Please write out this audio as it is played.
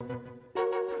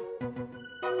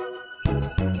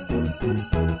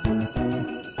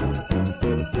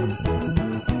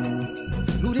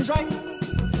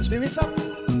it's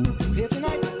up here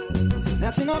tonight.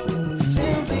 That's enough.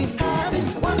 Simply having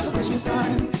a wonderful Christmas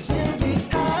time. Simply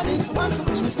having a wonderful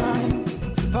Christmas time.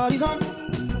 Party's on,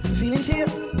 feeling's here.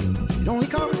 It only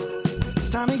comes this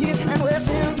time of year, and we're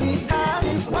simply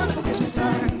having a wonderful Christmas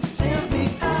time. Simply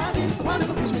having a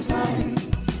wonderful Christmas time.